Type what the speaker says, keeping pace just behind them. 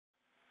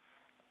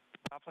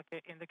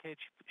Applicant indicates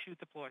chute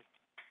deployed.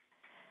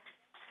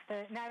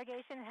 The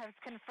navigation has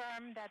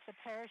confirmed that the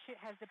parachute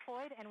has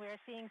deployed, and we are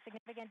seeing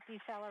significant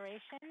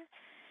deceleration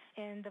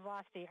in the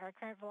velocity. Our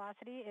current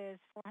velocity is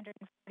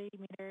 440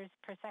 meters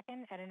per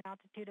second at an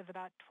altitude of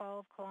about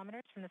 12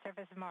 kilometers from the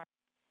surface of Mars.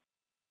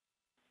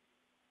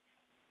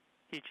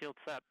 Heat shield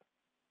set.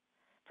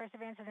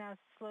 Perseverance is now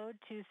slowed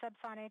to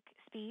subsonic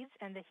speeds,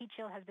 and the heat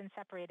shield has been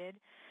separated.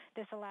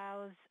 This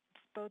allows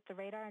both the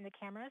radar and the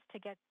cameras to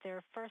get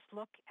their first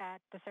look at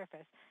the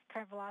surface.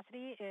 Current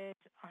velocity is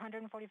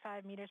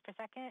 145 meters per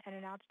second at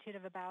an altitude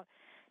of about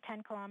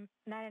 9.5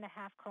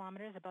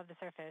 kilometers above the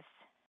surface.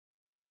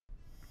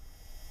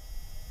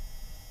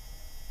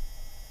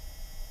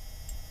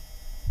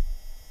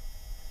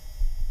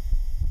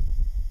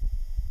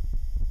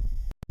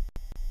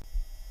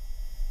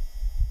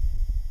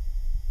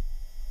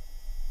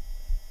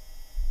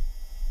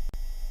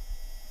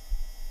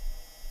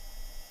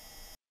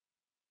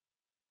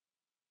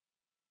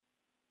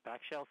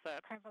 Back shell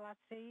set. Current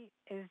velocity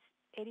is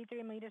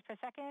 83 meters per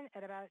second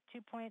at about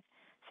 2.6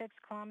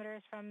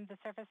 kilometers from the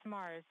surface of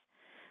Mars.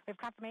 We have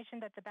confirmation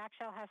that the back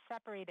shell has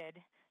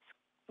separated.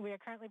 We are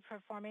currently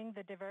performing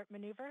the divert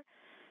maneuver.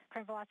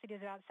 Current velocity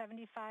is about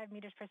 75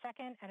 meters per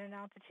second at an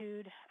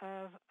altitude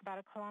of about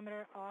a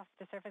kilometer off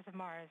the surface of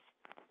Mars.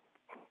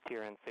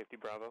 TRN safety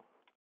Bravo.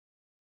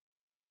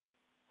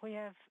 We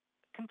have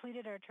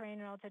completed our terrain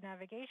relative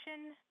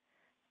navigation.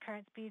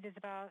 Current speed is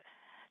about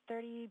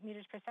 30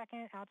 meters per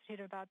second, altitude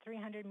of about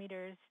 300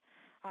 meters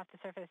off the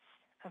surface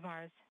of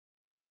Mars.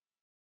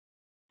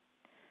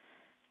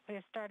 We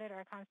have started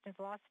our constant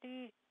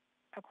velocity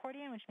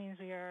accordion, which means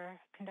we are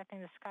conducting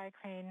the sky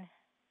crane,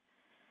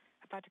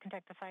 about to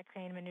conduct the sky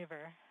crane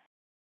maneuver.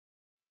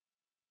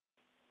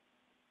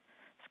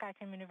 Sky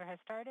crane maneuver has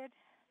started,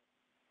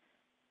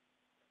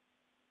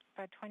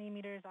 about 20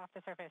 meters off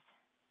the surface.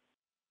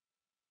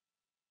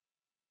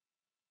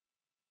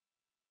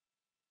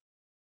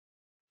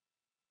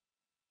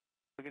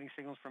 We're getting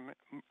signals from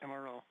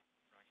MRO.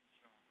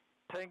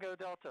 Tango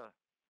Delta.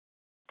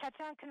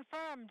 Touchdown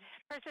confirmed.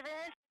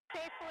 Perseverance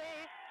safely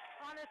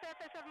on the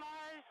surface of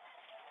Mars,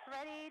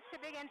 ready to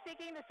begin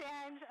seeking the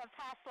signs of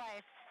past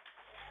life.